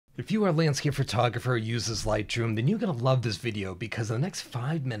If you are a landscape photographer who uses Lightroom, then you're going to love this video because in the next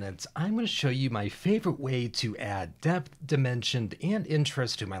 5 minutes, I'm going to show you my favorite way to add depth, dimension, and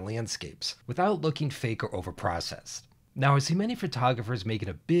interest to my landscapes without looking fake or overprocessed. Now, I see many photographers making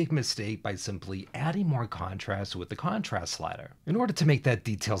a big mistake by simply adding more contrast with the contrast slider in order to make that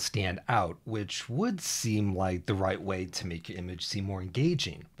detail stand out, which would seem like the right way to make your image seem more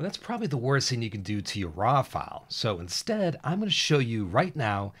engaging. But that's probably the worst thing you can do to your RAW file. So instead, I'm going to show you right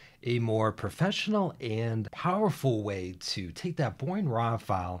now a more professional and powerful way to take that boring RAW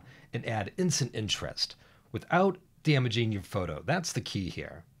file and add instant interest without damaging your photo. That's the key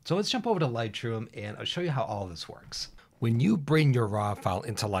here. So let's jump over to Lightroom and I'll show you how all this works. When you bring your RAW file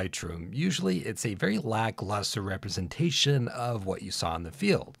into Lightroom, usually it's a very lackluster representation of what you saw in the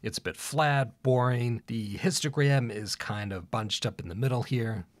field. It's a bit flat, boring, the histogram is kind of bunched up in the middle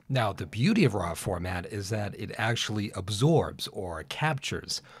here. Now, the beauty of RAW format is that it actually absorbs or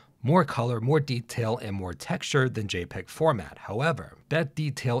captures more color, more detail, and more texture than JPEG format. However, that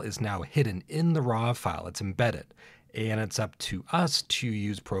detail is now hidden in the RAW file, it's embedded. And it's up to us to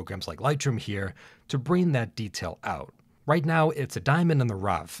use programs like Lightroom here to bring that detail out. Right now, it's a diamond in the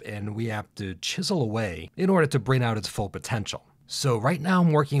rough, and we have to chisel away in order to bring out its full potential. So right now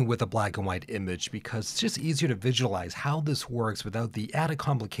I'm working with a black and white image because it's just easier to visualize how this works without the added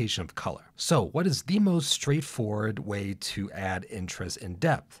complication of color. So what is the most straightforward way to add interest and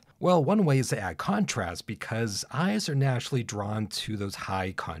depth? Well, one way is to add contrast because eyes are naturally drawn to those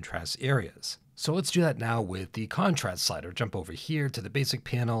high contrast areas. So let's do that now with the contrast slider. Jump over here to the basic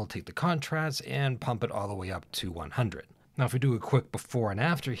panel, take the contrast and pump it all the way up to 100. Now, if we do a quick before and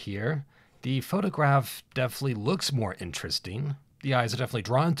after here, the photograph definitely looks more interesting. The eyes are definitely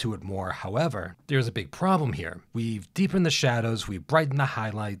drawn to it more. However, there's a big problem here. We've deepened the shadows, we've brightened the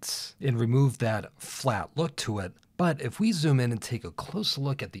highlights, and removed that flat look to it. But if we zoom in and take a close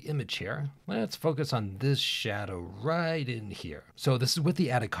look at the image here, let's focus on this shadow right in here. So this is with the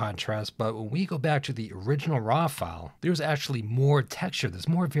added contrast, but when we go back to the original RAW file, there's actually more texture, there's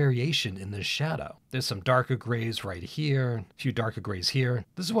more variation in this shadow. There's some darker grays right here, a few darker grays here.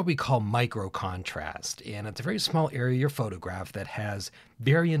 This is what we call micro contrast, and it's a very small area of your photograph that has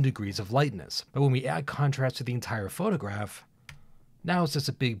varying degrees of lightness. But when we add contrast to the entire photograph, now it's just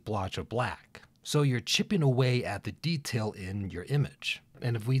a big blotch of black. So you're chipping away at the detail in your image.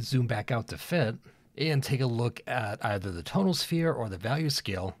 And if we zoom back out to fit and take a look at either the tonal sphere or the value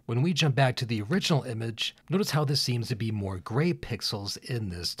scale, when we jump back to the original image, notice how this seems to be more gray pixels in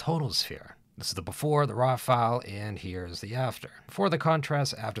this tonal sphere. This is the before, the RAW file, and here's the after. Before the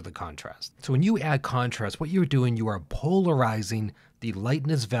contrast, after the contrast. So when you add contrast, what you're doing, you are polarizing the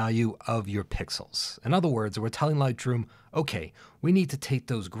lightness value of your pixels. In other words, we're telling Lightroom, okay, we need to take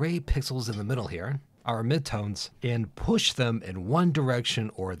those gray pixels in the middle here, our midtones, and push them in one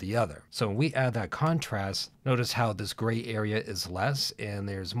direction or the other. So when we add that contrast, notice how this gray area is less and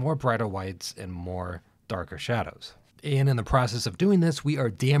there's more brighter whites and more darker shadows. And in the process of doing this, we are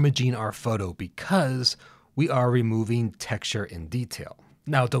damaging our photo because we are removing texture and detail.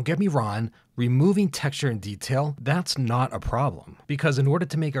 Now, don't get me wrong, removing texture and detail, that's not a problem. Because in order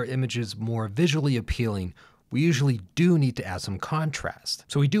to make our images more visually appealing, we usually do need to add some contrast.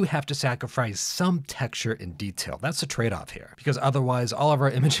 So we do have to sacrifice some texture and detail. That's the trade-off here. Because otherwise, all of our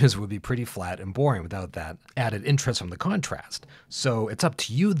images would be pretty flat and boring without that added interest from the contrast. So it's up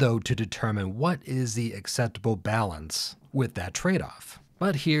to you, though, to determine what is the acceptable balance with that trade-off.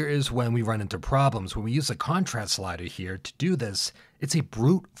 But here is when we run into problems. When we use the contrast slider here to do this, it's a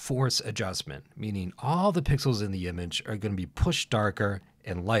brute force adjustment, meaning all the pixels in the image are going to be pushed darker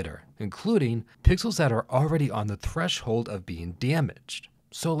and lighter, including pixels that are already on the threshold of being damaged.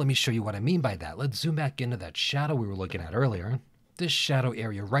 So let me show you what I mean by that. Let's zoom back into that shadow we were looking at earlier. This shadow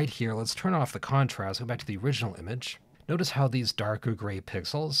area right here, let's turn off the contrast, go back to the original image. Notice how these darker gray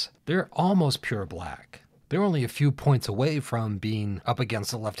pixels, they're almost pure black. They're only a few points away from being up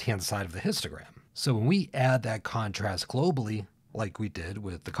against the left-hand side of the histogram. So when we add that contrast globally, like we did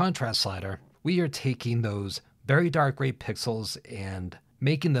with the contrast slider, we are taking those very dark gray pixels and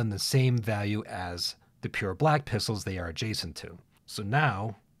making them the same value as the pure black pixels they are adjacent to. So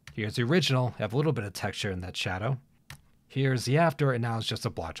now, here's the original, have a little bit of texture in that shadow. Here's the after, and now it's just a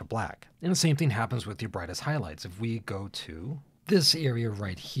blotch of black. And the same thing happens with your brightest highlights. If we go to this area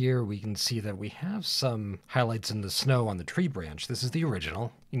right here, we can see that we have some highlights in the snow on the tree branch. This is the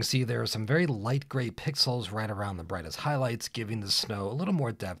original. You can see there are some very light gray pixels right around the brightest highlights, giving the snow a little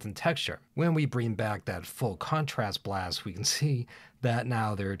more depth and texture. When we bring back that full contrast blast, we can see that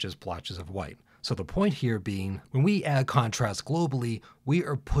now there are just blotches of white. So the point here being, when we add contrast globally, we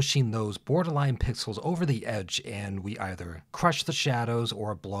are pushing those borderline pixels over the edge and we either crush the shadows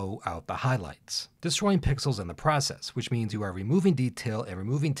or blow out the highlights, destroying pixels in the process, which means you are removing detail and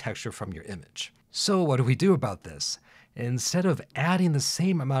removing texture from your image. So what do we do about this? Instead of adding the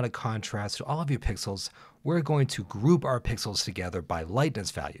same amount of contrast to all of your pixels, we're going to group our pixels together by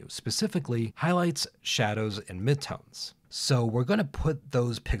lightness value, specifically highlights, shadows, and midtones. So we're going to put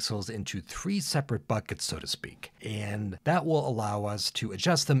those pixels into 3 separate buckets, so to speak, and that will allow us to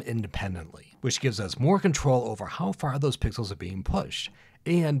adjust them independently, which gives us more control over how far those pixels are being pushed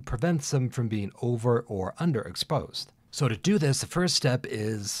and prevents them from being over or underexposed. So to do this, the first step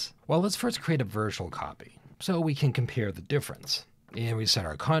is, well, let's first create a virtual copy so we can compare the difference. And we set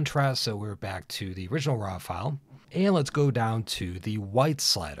our contrast, so we're back to the original raw file. And let's go down to the white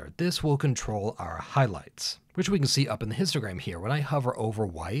slider. This will control our highlights, which we can see up in the histogram here. When I hover over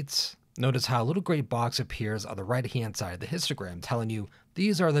whites, notice how a little gray box appears on the right-hand side of the histogram telling you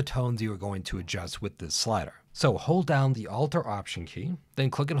these are the tones you are going to adjust with this slider. So hold down the Alt or Option key, then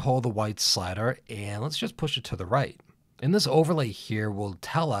click and hold the white slider, and let's just push it to the right. And this overlay here will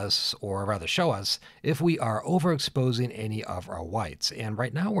tell us, or rather show us, if we are overexposing any of our whites. And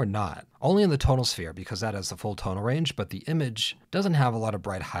right now we're not. Only in the tonal sphere because that has the full tonal range, but the image doesn't have a lot of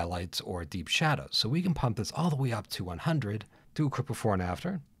bright highlights or deep shadows. So we can pump this all the way up to 100, do a quick before and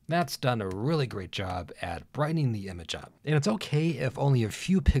after. That's done a really great job at brightening the image up. And it's okay if only a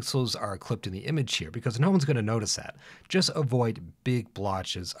few pixels are clipped in the image here because no one's going to notice that. Just avoid big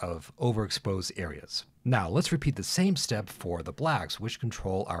blotches of overexposed areas. Now let's repeat the same step for the blacks, which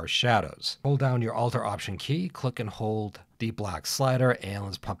control our shadows. Hold down your Alt or Option key, click and hold the black slider, and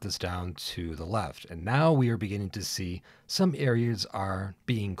let's pump this down to the left. And now we are beginning to see some areas are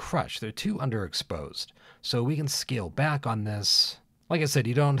being crushed. They're too underexposed. So we can scale back on this. Like I said,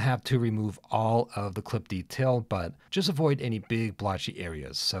 you don't have to remove all of the clip detail, but just avoid any big blotchy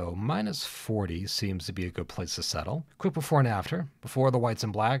areas. So -40 seems to be a good place to settle. Quick before and after, before the whites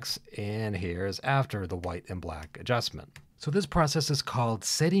and blacks, and here's after the white and black adjustment. So this process is called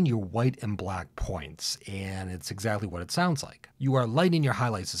setting your white and black points, and it's exactly what it sounds like. You are lightening your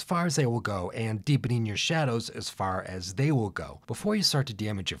highlights as far as they will go and deepening your shadows as far as they will go before you start to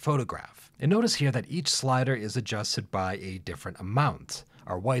damage your photograph. And notice here that each slider is adjusted by a different amount.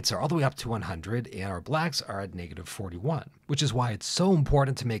 Our whites are all the way up to 100 and our blacks are at -41, which is why it's so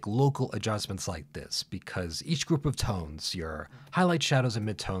important to make local adjustments like this, because each group of tones, your highlight, shadows, and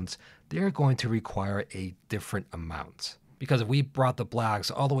midtones, they're going to require a different amount. Because if we brought the blacks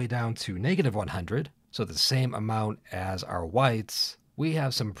all the way down to -100, so the same amount as our whites, we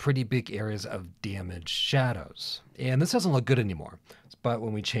have some pretty big areas of damaged shadows. And this doesn't look good anymore. But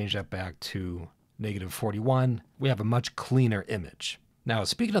when we change that back to -41, we have a much cleaner image. Now,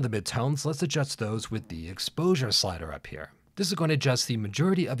 speaking of the midtones, let's adjust those with the exposure slider up here. This is going to adjust the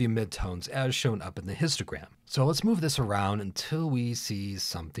majority of your midtones as shown up in the histogram. So let's move this around until we see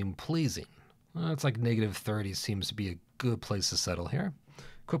something pleasing. It's like -30 seems to be a good place to settle here.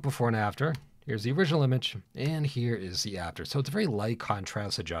 Quick before and after. Here's the original image, and here is the after. So it's a very light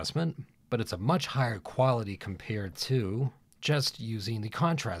contrast adjustment, but it's a much higher quality compared to just using the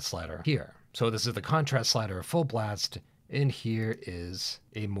contrast slider here. So this is the contrast slider at full blast, and here is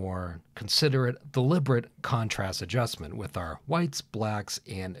a more considerate, deliberate contrast adjustment with our whites, blacks,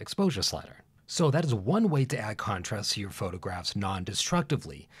 and exposure slider. So that is one way to add contrast to your photographs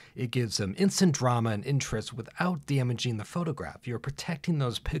non-destructively. It gives them instant drama and interest without damaging the photograph. You're protecting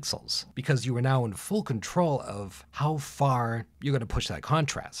those pixels because you are now in full control of how far you're going to push that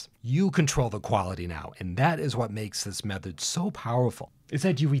contrast. You control the quality now, and that is what makes this method so powerful. Is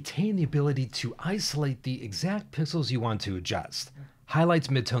that you retain the ability to isolate the exact pixels you want to adjust. Highlights,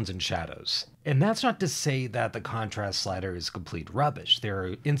 midtones, and shadows. And that's not to say that the contrast slider is complete rubbish. There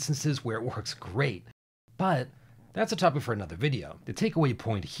are instances where it works great, but that's a topic for another video. The takeaway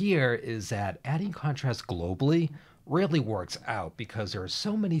point here is that adding contrast globally rarely works out because there are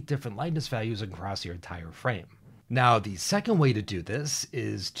so many different lightness values across your entire frame. Now, the second way to do this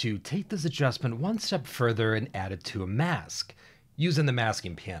is to take this adjustment one step further and add it to a mask, using the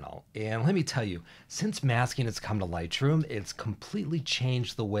masking panel. And let me tell you, since masking has come to Lightroom, it's completely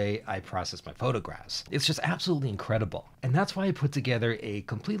changed the way I process my photographs. It's just absolutely incredible. And that's why I put together a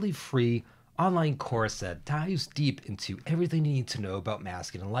completely free online course that dives deep into everything you need to know about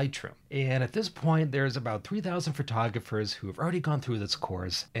masking in Lightroom. And at this point, there's about 3,000 photographers who have already gone through this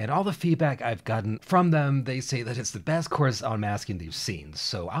course, and all the feedback I've gotten from them, they say that it's the best course on masking they've seen.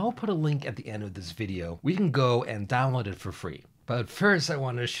 So I'll put a link at the end of this video where you can go and download it for free. But first, I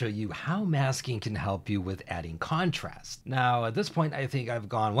want to show you how masking can help you with adding contrast. Now, at this point, I think I've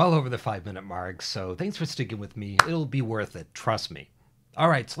gone well over the 5-minute mark, so thanks for sticking with me. It'll be worth it, trust me. All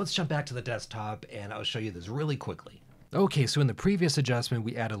right, so let's jump back to the desktop and I'll show you this really quickly. Okay, so in the previous adjustment,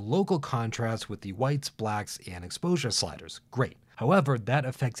 we added local contrast with the whites, blacks, and exposure sliders. Great. However, that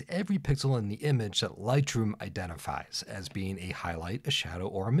affects every pixel in the image that Lightroom identifies as being a highlight, a shadow,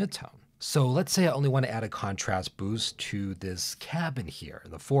 or a midtone. So let's say I only want to add a contrast boost to this cabin here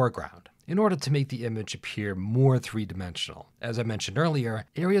in the foreground in order to make the image appear more three-dimensional. As I mentioned earlier,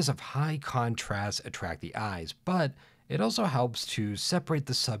 areas of high contrast attract the eyes, but it also helps to separate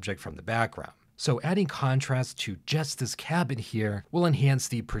the subject from the background. So adding contrast to just this cabin here will enhance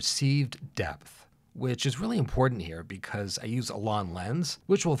the perceived depth, which is really important here because I use a long lens,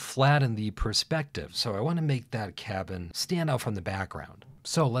 which will flatten the perspective. So I want to make that cabin stand out from the background.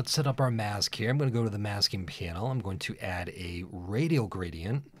 So let's set up our mask here. I'm going to go to the masking panel. I'm going to add a radial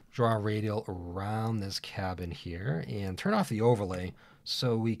gradient, draw a radial around this cabin here, and turn off the overlay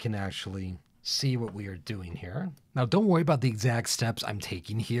so we can actually see what we are doing here. Now, don't worry about the exact steps I'm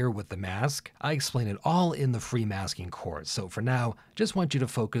taking here with the mask. I explain it all in the free masking course. So for now, just want you to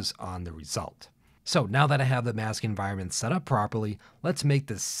focus on the result. So now that I have the mask environment set up properly, let's make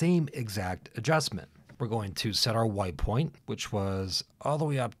the same exact adjustment. We're going to set our white point, which was all the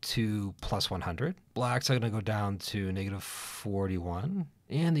way up to +100. Blacks are going to go down to -41.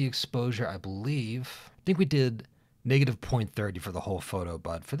 And the exposure, I think we did -0.30 for the whole photo,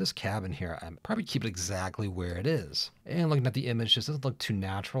 but for this cabin here, I'm probably keep it exactly where it is. And looking at the image, this doesn't look too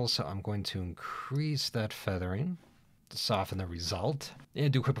natural, so I'm going to increase that feathering to soften the result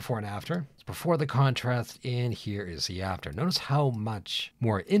and do a quick before and after. It's before the contrast, and here is the after. Notice how much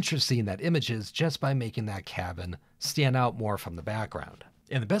more interesting that image is just by making that cabin stand out more from the background.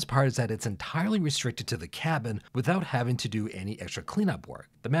 And the best part is that it's entirely restricted to the cabin without having to do any extra cleanup work.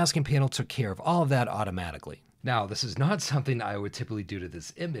 The masking panel took care of all of that automatically. Now, this is not something I would typically do to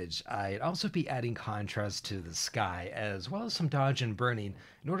this image. I'd also be adding contrast to the sky, as well as some dodge and burning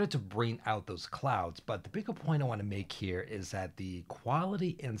in order to bring out those clouds. But the bigger point I want to make here is that the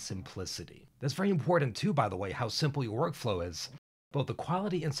quality and simplicity. That's very important too, by the way, how simple your workflow is. Both the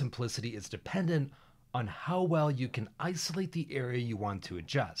quality and simplicity is dependent on how well you can isolate the area you want to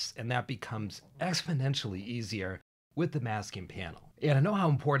adjust, and that becomes exponentially easier with the masking panel. And I know how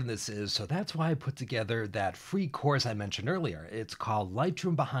important this is, so that's why I put together that free course I mentioned earlier. It's called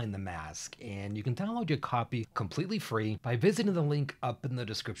Lightroom Behind the Mask, and you can download your copy completely free by visiting the link up in the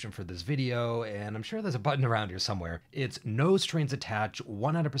description for this video, and I'm sure there's a button around here somewhere. It's no strings attached,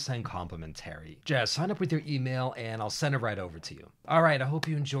 100% complimentary. Just sign up with your email and I'll send it right over to you. All right, I hope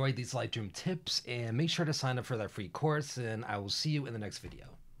you enjoyed these Lightroom tips, and make sure to sign up for that free course, and I will see you in the next video.